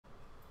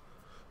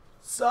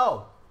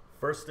So,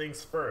 first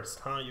things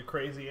first, huh, you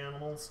crazy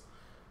animals?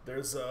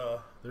 There's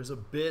a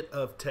bit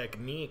of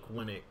technique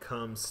when it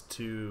comes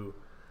to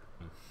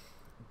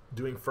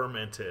doing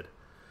fermented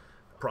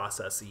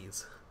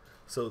processes.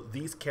 So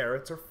these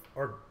carrots are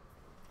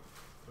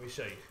let me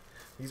show you.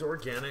 These are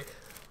organic,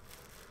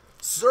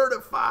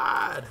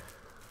 certified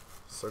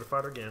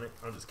organic.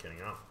 I'm just kidding.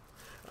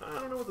 I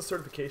don't know what the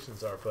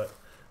certifications are, but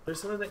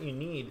there's something that you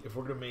need if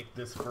we're going to make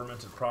this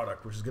fermented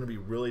product, which is going to be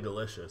really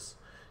delicious.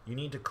 You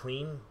need to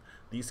clean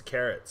these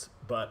carrots,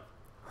 but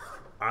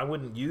I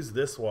wouldn't use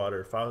this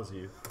water if I was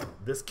you.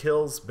 This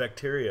kills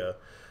bacteria.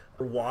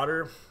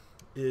 Water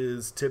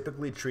is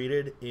typically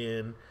treated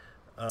in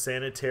a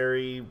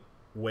sanitary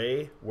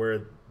way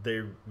where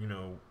they,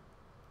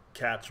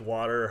 catch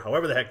water,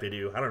 however the heck they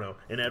do, I don't know,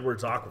 in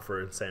Edwards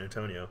Aquifer in San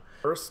Antonio.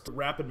 First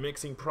rapid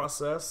mixing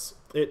process,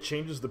 it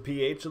changes the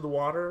pH of the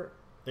water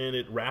and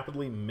it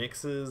rapidly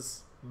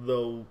mixes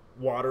the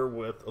water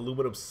with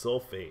aluminum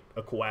sulfate,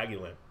 a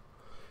coagulant.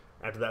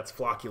 After that's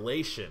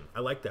flocculation.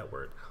 I like that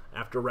word.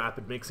 After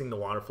rapid mixing, the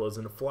water flows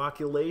into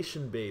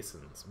flocculation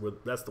basins.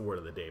 That's the word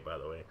of the day, by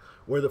the way.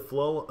 Where the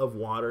flow of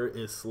water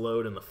is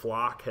slowed and the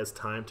flock has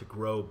time to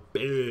grow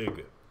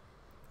big.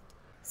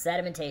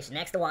 Sedimentation.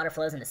 Next, the water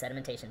flows into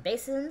sedimentation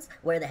basins,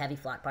 where the heavy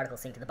flock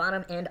particles sink to the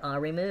bottom and are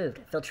removed.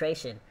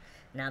 Filtration.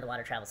 Now the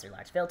water travels through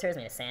large filters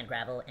made of sand,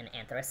 gravel, and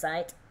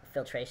anthracite.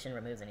 Filtration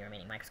removes any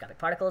remaining microscopic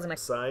particles.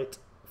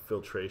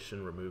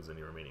 Filtration removes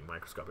any remaining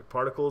microscopic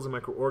particles and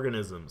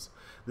microorganisms.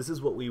 This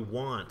is what we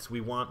want.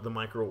 We want the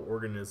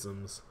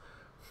microorganisms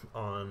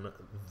on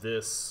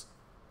this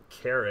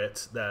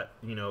carrot that,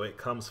 it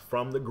comes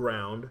from the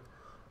ground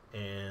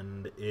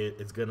and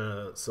it's going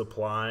to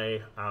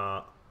supply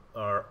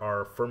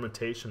our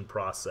fermentation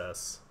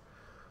process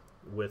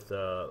with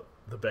the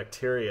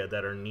bacteria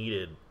that are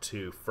needed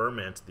to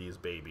ferment these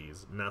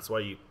babies. And that's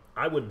why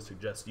I wouldn't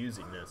suggest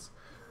using this.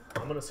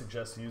 I'm going to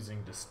suggest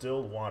using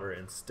distilled water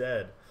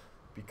instead,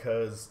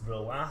 because the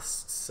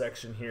last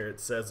section here it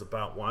says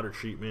about water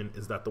treatment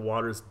is that the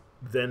water is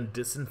then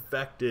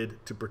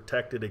disinfected to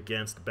protect it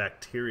against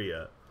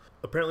bacteria.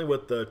 Apparently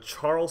what the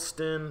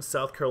Charleston,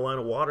 South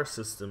Carolina water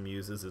system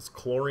uses is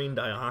chlorine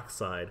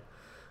dioxide,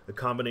 a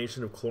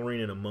combination of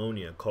chlorine and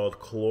ammonia called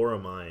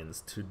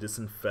chloramines, to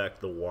disinfect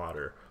the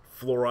water.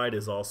 Fluoride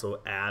is also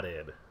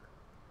added.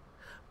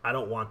 I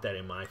don't want that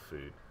in my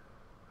food.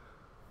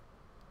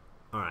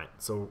 Alright,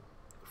 so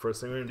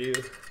first thing we're going to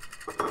do,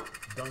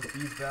 dunk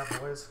these bad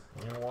boys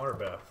in a water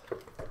bath.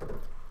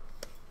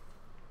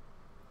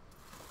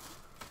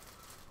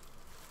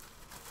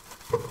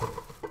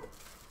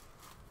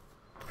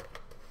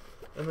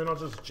 And then I'll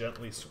just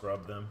gently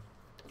scrub them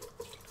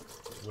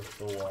with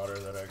the water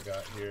that I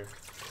got here.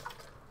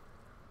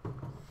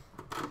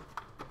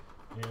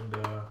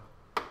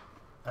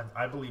 And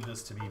I believe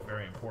this to be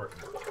very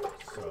important.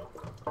 So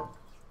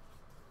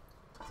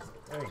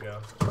there you go.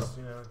 Just,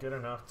 get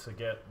enough to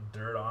get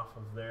dirt off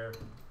of there.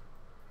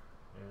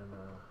 And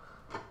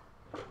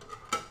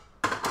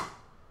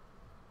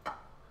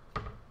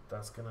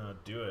that's going to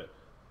do it.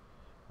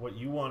 What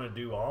you want to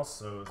do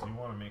also is you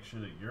want to make sure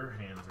that your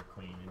hands are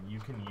clean. And you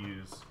can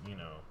use,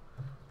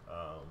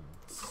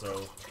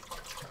 soap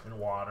and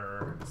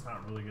water. It's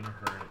not really going to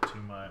hurt it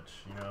too much,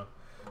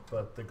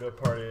 But the good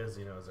part is,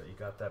 is that you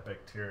got that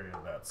bacteria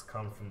that's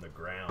come from the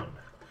ground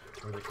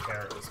where the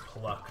carrot was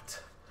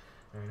plucked.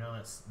 And I know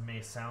that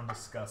may sound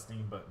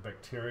disgusting, but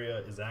bacteria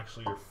is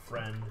actually your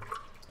friend,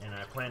 and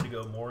I plan to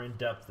go more in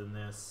depth in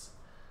this.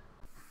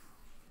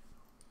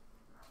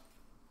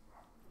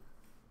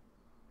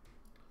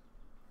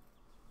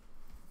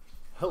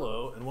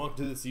 Hello, and welcome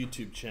to this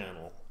YouTube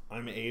channel.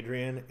 I'm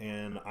Adrian,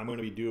 and I'm going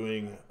to be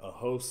doing a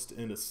host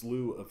and a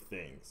slew of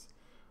things.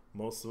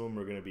 Most of them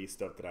are going to be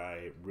stuff that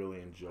I really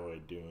enjoy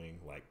doing,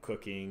 like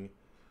cooking,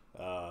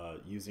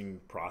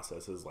 using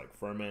processes like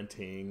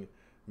fermenting.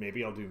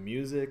 Maybe I'll do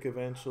music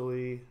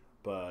eventually,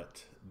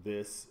 but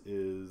this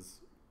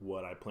is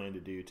what I plan to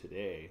do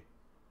today.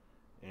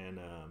 And,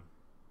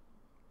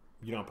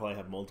 I'll probably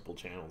have multiple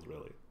channels,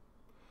 really.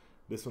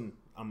 This one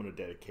I'm going to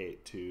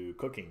dedicate to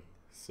cooking,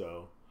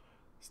 so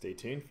stay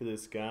tuned for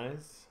this,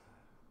 guys.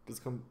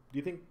 Do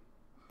you think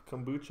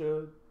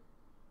kombucha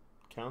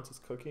counts as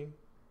cooking?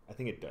 I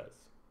think it does.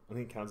 I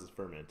think it counts as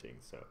fermenting,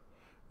 so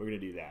we're going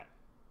to do that.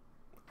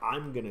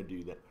 I'm going to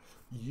do that.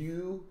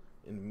 You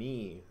and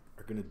me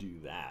are going to do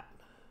that.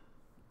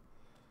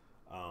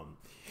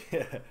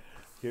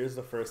 Here's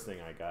the first thing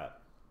I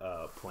got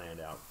planned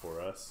out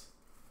for us.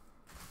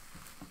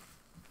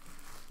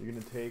 You're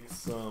going to take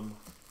some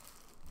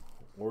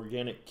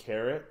organic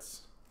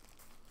carrots,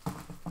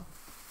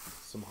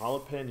 some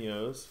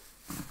jalapenos,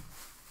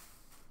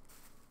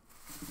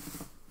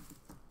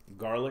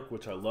 garlic,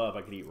 which I love.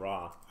 I could eat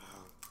raw.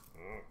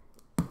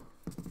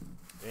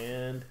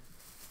 And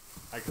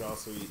I could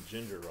also eat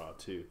ginger raw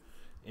too.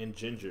 And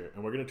ginger.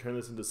 And we're going to turn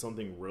this into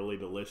something really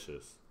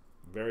delicious.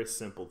 Very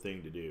simple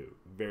thing to do.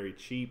 Very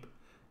cheap.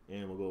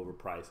 And we'll go over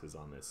prices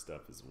on this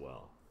stuff as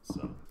well.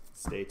 So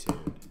stay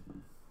tuned.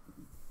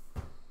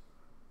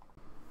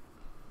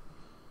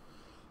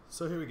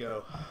 So here we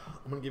go.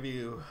 I'm going to give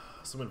you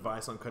some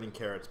advice on cutting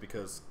carrots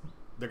because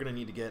they're going to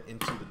need to get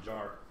into the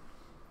jar.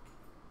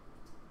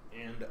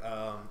 And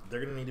they're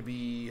going to need to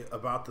be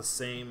about the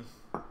same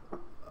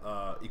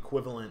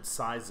equivalent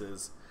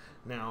sizes.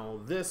 Now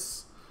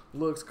this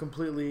looks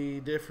completely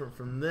different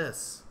from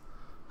this.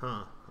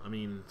 Huh. I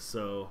mean,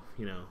 so,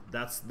 you know,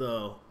 that's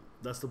the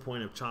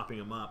point of chopping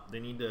them up. They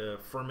need to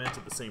ferment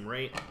at the same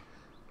rate,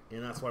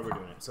 and that's why we're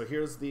doing it. So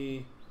here's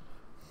the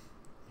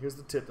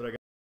tip that I got.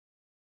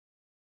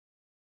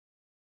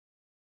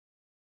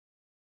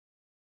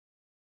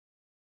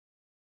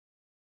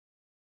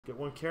 Get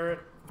one carrot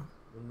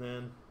and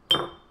then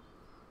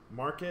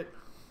mark it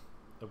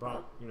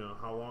about, you know,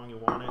 how long you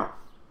want it.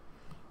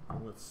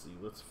 And let's see,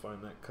 let's find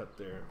that cut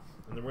there.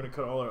 And then we're going to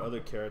cut all our other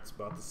carrots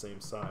about the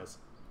same size.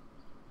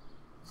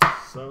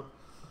 So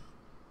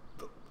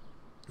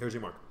here's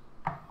your mark.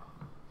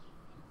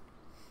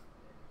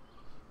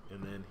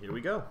 And then here we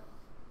go.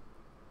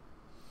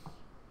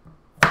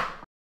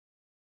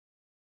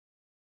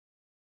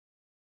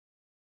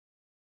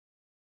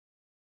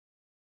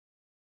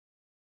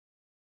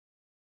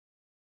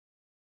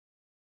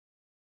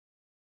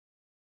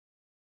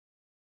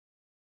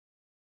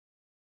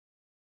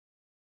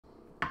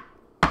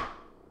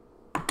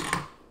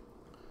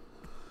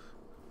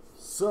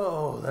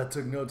 So that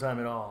took no time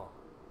at all,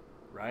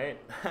 right?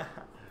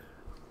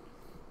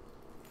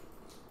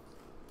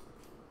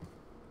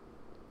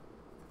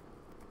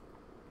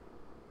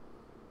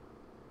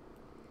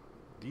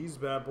 These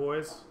bad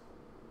boys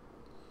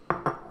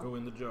go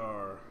in the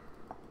jar,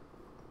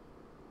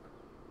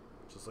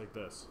 just like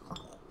this.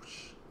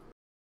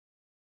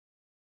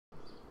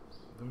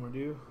 Then what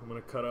I'm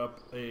gonna cut up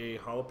a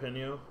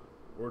jalapeno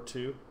or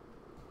two,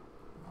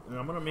 and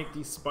I'm gonna make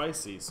these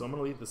spicy. So I'm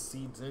gonna leave the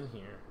seeds in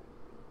here.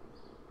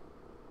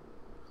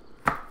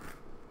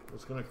 I'm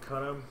just gonna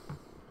cut them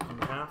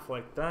in half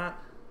like that.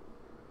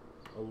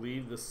 I'll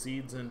leave the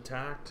seeds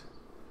intact,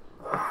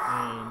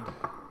 and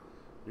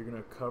you're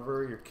gonna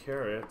cover your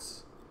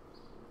carrots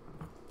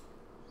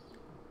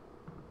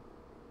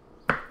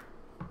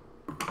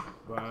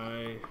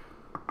by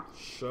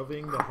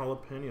shoving the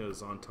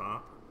jalapenos on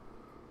top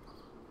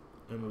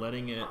and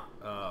letting it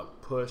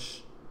push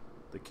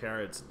the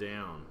carrots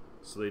down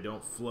so they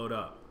don't float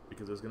up,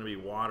 because there's gonna be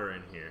water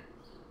in here.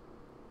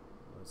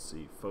 Let's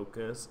see,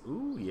 focus.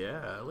 Ooh,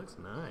 yeah, it looks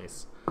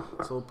nice.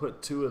 So we'll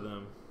put two of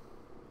them.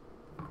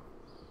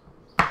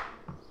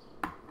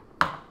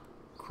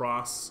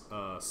 Cross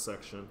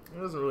section.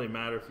 It doesn't really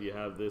matter if you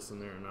have this in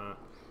there or not.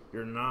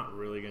 You're not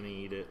really going to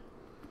eat it.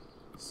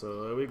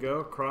 So there we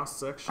go, cross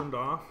sectioned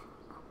off.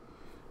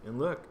 And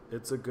look,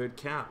 it's a good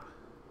cap.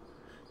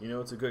 You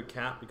know it's a good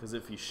cap because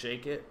if you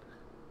shake it,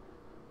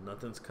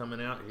 nothing's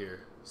coming out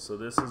here. So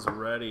this is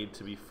ready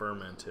to be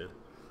fermented.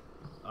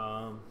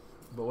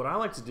 But what I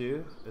like to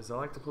do is I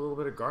like to put a little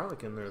bit of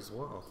garlic in there as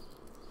well.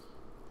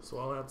 So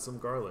I'll add some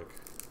garlic.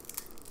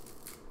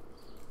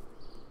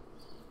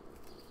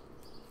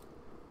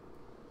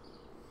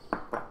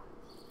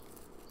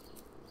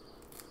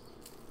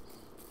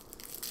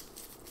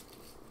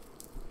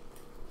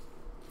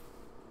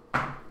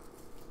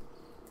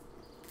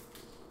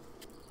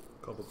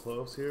 Couple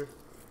cloves here.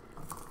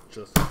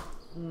 Just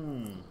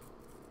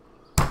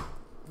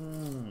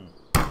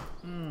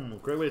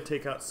great way to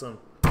take out some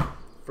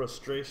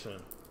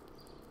frustration.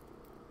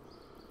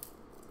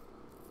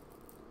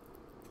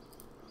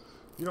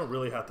 You don't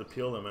really have to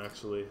peel them,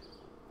 actually.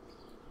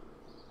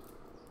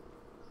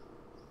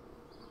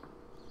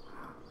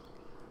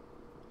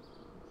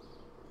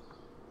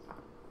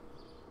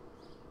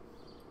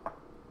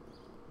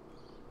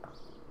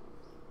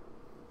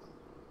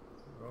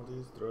 All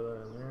these, throw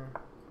that in there.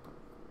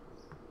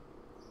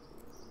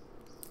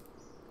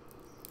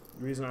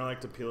 The reason I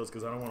like to peel is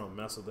because I don't want to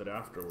mess with it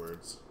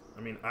afterwards.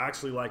 I mean, I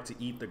actually like to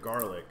eat the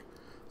garlic,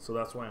 so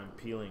that's why I'm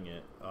peeling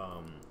it.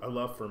 I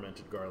love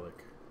fermented garlic.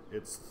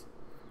 It's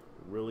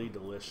really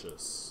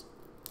delicious.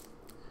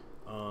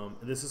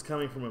 This is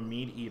coming from a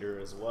meat eater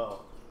as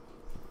well.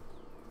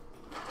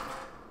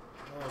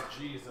 Oh,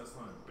 geez, that's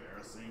not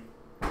embarrassing.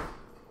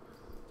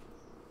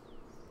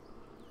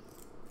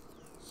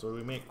 So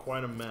we make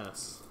quite a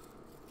mess,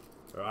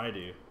 or I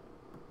do.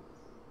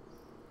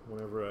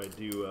 Whenever I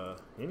do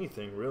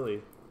anything,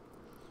 really,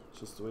 it's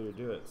just the way to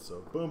do it.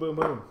 So boom, boom,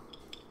 boom.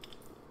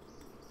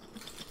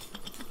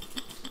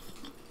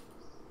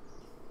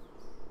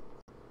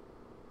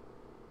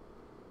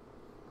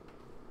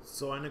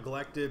 So I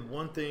neglected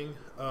one thing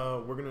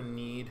we're gonna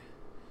need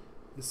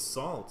is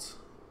salt.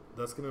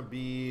 That's gonna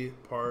be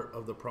part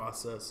of the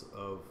process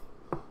of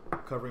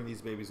covering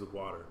these babies with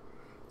water.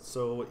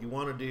 So what you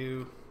want to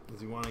do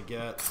is you want to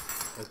get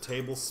a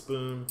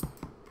tablespoon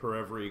per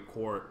every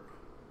quart.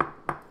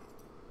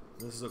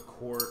 This is a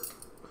quart.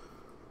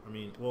 I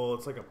mean, well,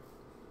 it's like a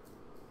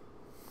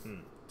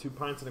 2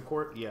 pints in a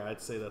quart. Yeah,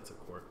 I'd say that's a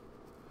quart.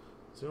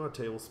 So you want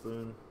a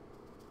tablespoon,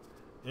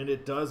 and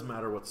it does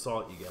matter what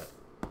salt you get.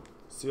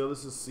 See how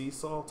this is sea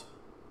salt?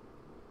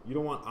 You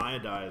don't want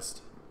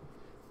iodized.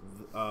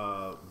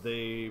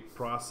 They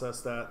process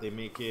that. They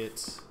make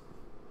it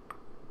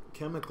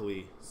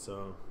chemically,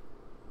 so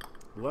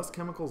the less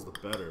chemicals the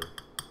better.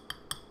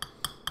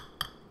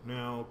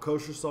 Now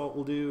kosher salt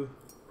will do,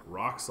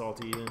 rock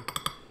salt even.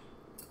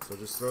 So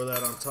just throw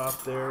that on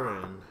top there,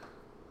 and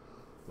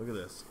look at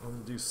this. I'm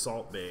gonna do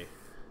Salt Bay.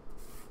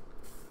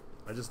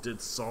 I just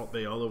did Salt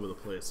Bay all over the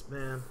place.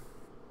 Man,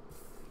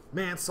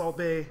 Salt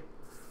Bay.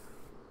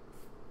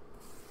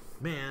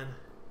 Man,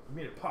 you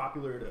made it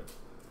popular to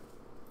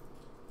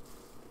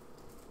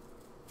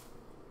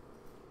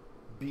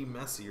be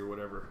messy or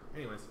whatever.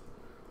 Anyways,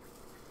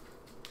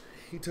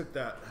 he took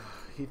that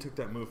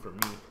move from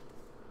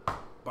me,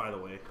 by the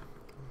way.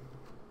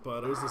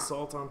 But there's the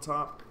salt on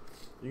top.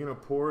 You're gonna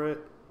pour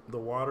the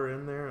water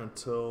in there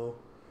until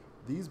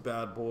these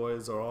bad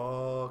boys are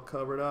all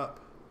covered up.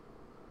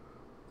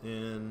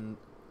 And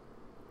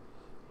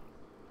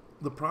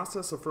the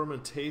process of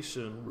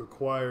fermentation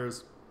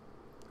requires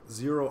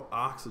zero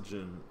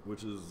oxygen,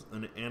 which is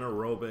an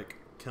anaerobic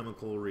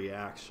chemical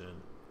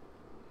reaction.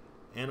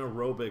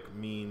 Anaerobic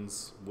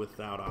means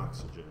without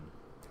oxygen.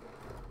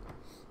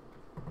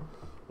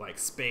 Like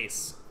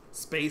space.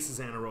 Space is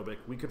anaerobic.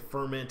 We could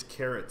ferment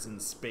carrots in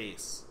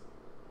space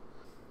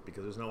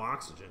because there's no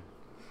oxygen.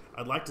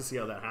 I'd like to see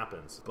how that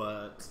happens,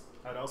 but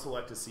I'd also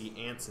like to see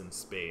ants in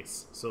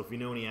space. So if you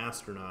know any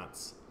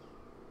astronauts,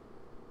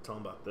 tell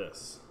them about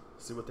this.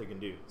 See what they can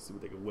do. See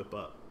what they can whip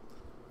up.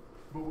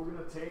 But we're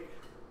going to take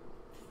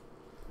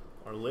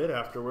our lid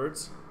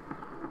afterwards,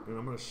 and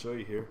I'm going to show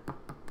you here.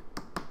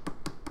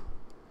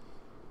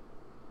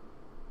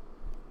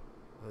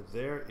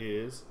 There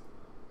is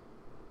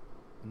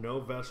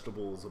no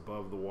vegetables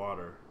above the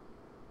water.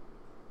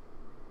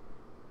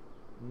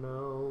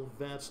 No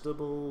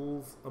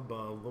vegetables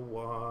above the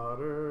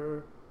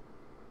water.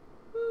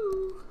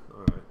 Woo.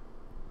 All right.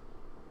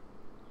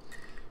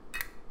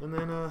 And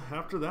then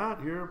after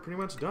that, you're pretty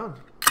much done.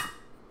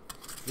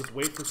 Just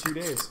wait for 2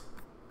 days.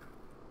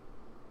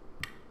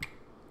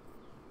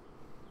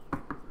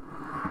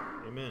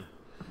 Amen.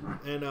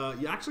 And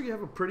you actually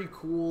have a pretty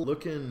cool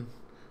looking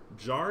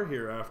jar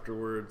here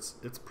afterwards.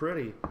 It's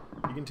pretty.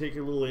 You can take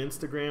your little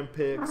Instagram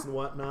pics and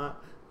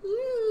whatnot.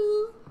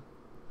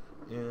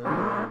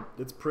 And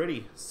it's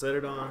pretty. Set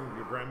it on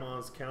your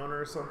grandma's counter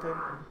or something.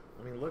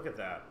 I mean, look at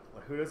that.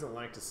 Like, who doesn't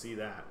like to see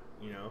that?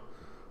 You know,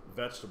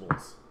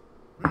 vegetables.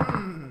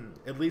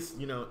 At least,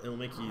 you know, it'll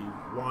make you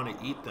want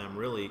to eat them,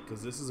 really,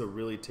 because this is a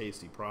really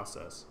tasty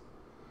process.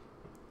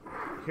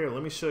 Here,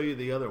 let me show you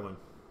the other one.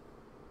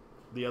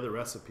 The other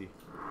recipe.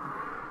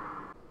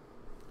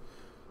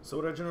 So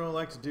what I generally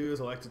like to do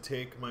is I like to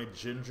take my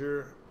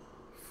ginger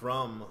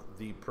from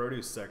the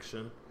produce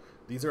section.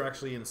 These are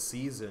actually in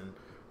season.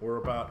 We're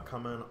about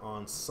coming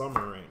on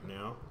summer right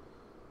now.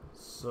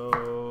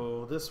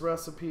 So this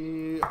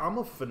recipe, I'm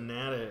a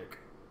fanatic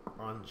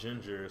on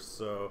ginger,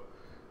 so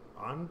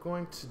I'm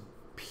going to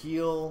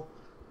peel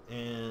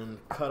and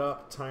cut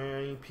up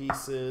tiny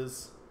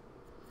pieces.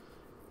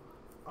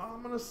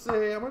 I'm gonna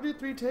do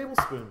 3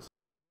 tablespoons.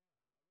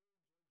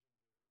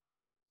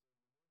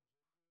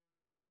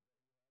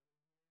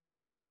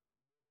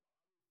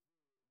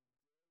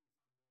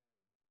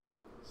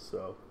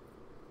 So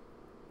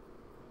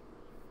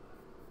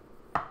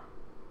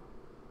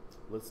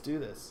let's do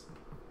this.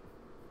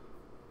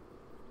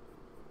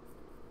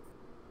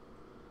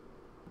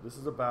 This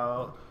is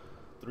about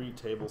 3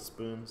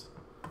 tablespoons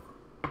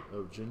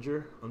of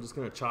ginger. I'm just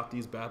gonna chop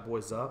these bad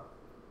boys up.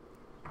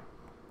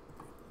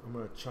 I'm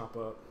gonna chop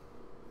up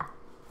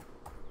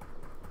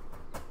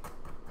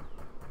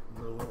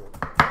the little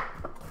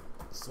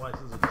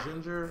slices of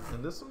ginger,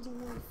 and this one's a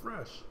little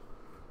fresh.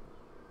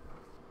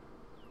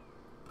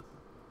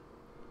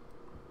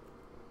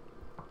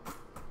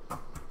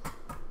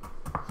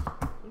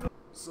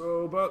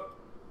 So about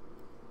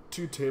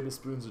 2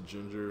 tablespoons of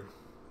ginger,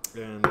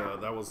 and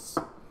I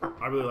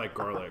really like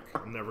garlic.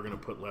 I'm never gonna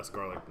put less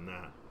garlic than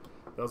that.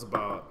 That was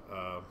about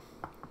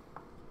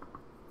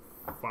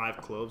 5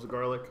 cloves of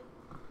garlic.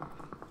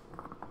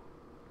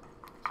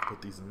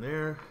 Put these in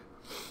there.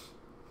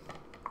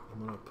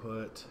 I'm gonna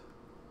put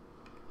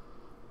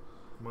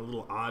my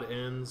little odd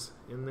ends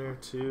in there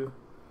too.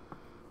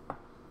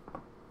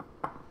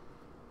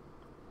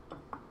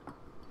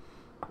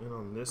 And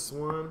on this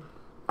one,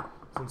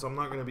 since I'm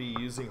not going to be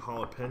using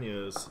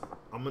jalapenos,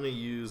 I'm going to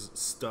use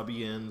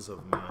stubby ends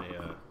of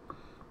my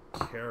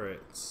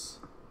carrots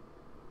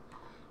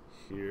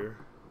here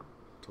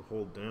to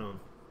hold down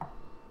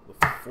the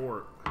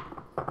fort.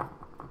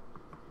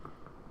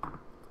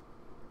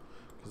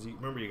 Because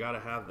remember, you got to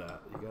have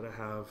that. You got to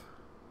have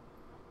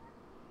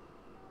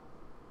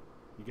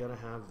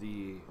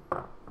the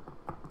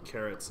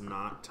carrots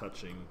not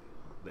touching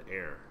the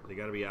air. They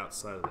got to be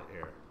outside of the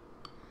air.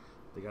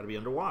 They got to be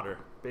underwater,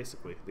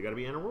 basically. They got to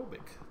be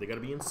anaerobic. They got to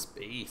be in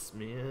space,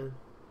 man.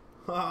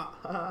 Ha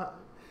ha.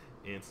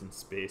 Ants in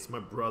space. My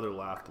brother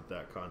laughed at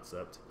that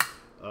concept.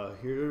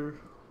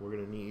 Here, we're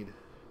going to need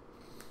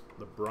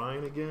the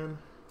brine again.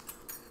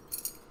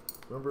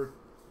 Remember,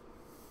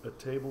 a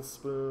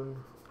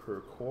tablespoon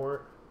per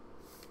quart.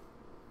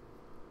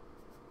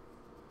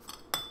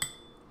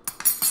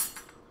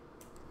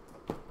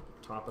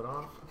 Top it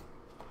off.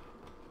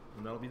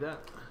 And that'll be that.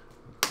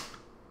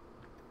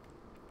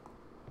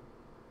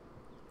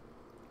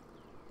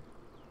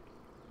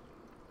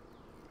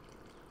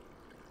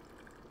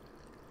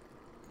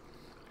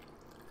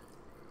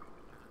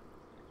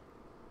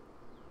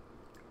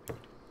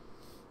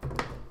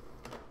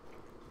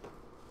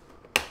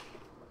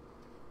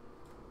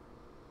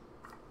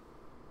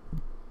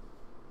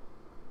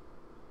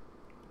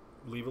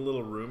 Leave a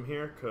little room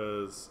here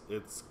because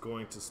it's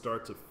going to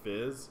start to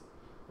fizz.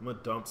 I'm going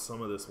to dump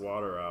some of this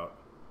water out.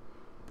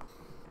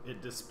 It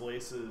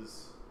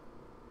displaces,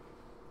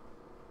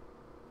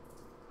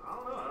 I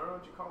don't know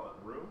what you call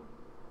it, room?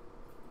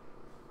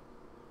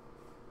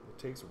 It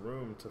takes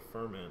room to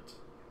ferment.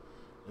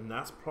 And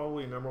that's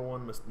probably number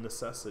one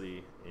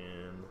necessity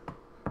in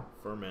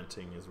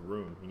fermenting is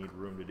room. You need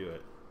room to do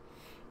it.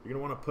 You're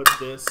going to want to put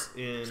this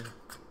in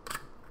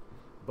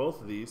both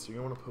of these. You're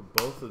going to want to put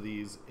both of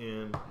these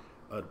in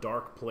a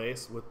dark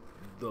place with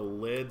the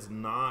lids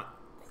not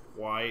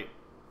quite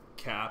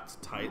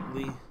capped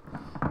tightly.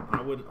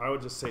 I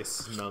would just say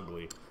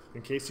snugly.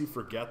 In case you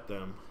forget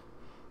them,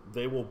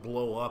 they will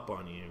blow up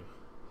on you.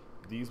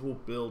 These will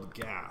build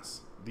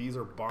gas. These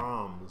are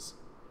bombs.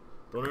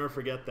 Don't ever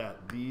forget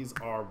that. These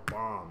are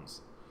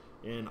bombs.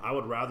 And I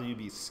would rather you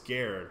be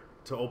scared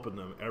to open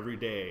them every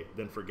day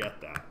than forget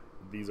that.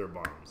 These are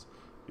bombs.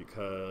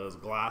 Because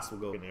glass will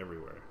go in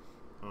everywhere.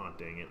 Oh,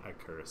 dang it. I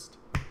cursed.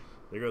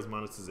 There goes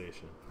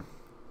monetization.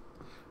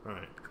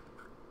 Alright.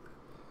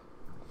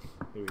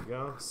 Here we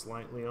go.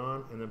 Slightly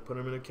on. And then put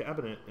them in a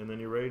cabinet. And then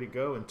you're ready to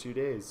go in 2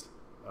 days.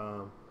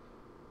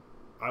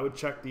 I would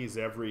check these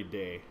every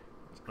day.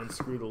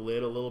 Unscrew the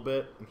lid a little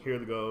bit. And hear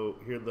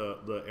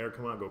the air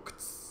come out. Go.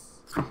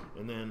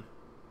 And then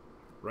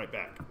right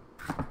back.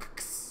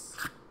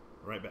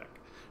 Right back.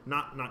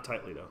 Not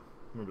tightly though.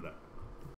 Remember that.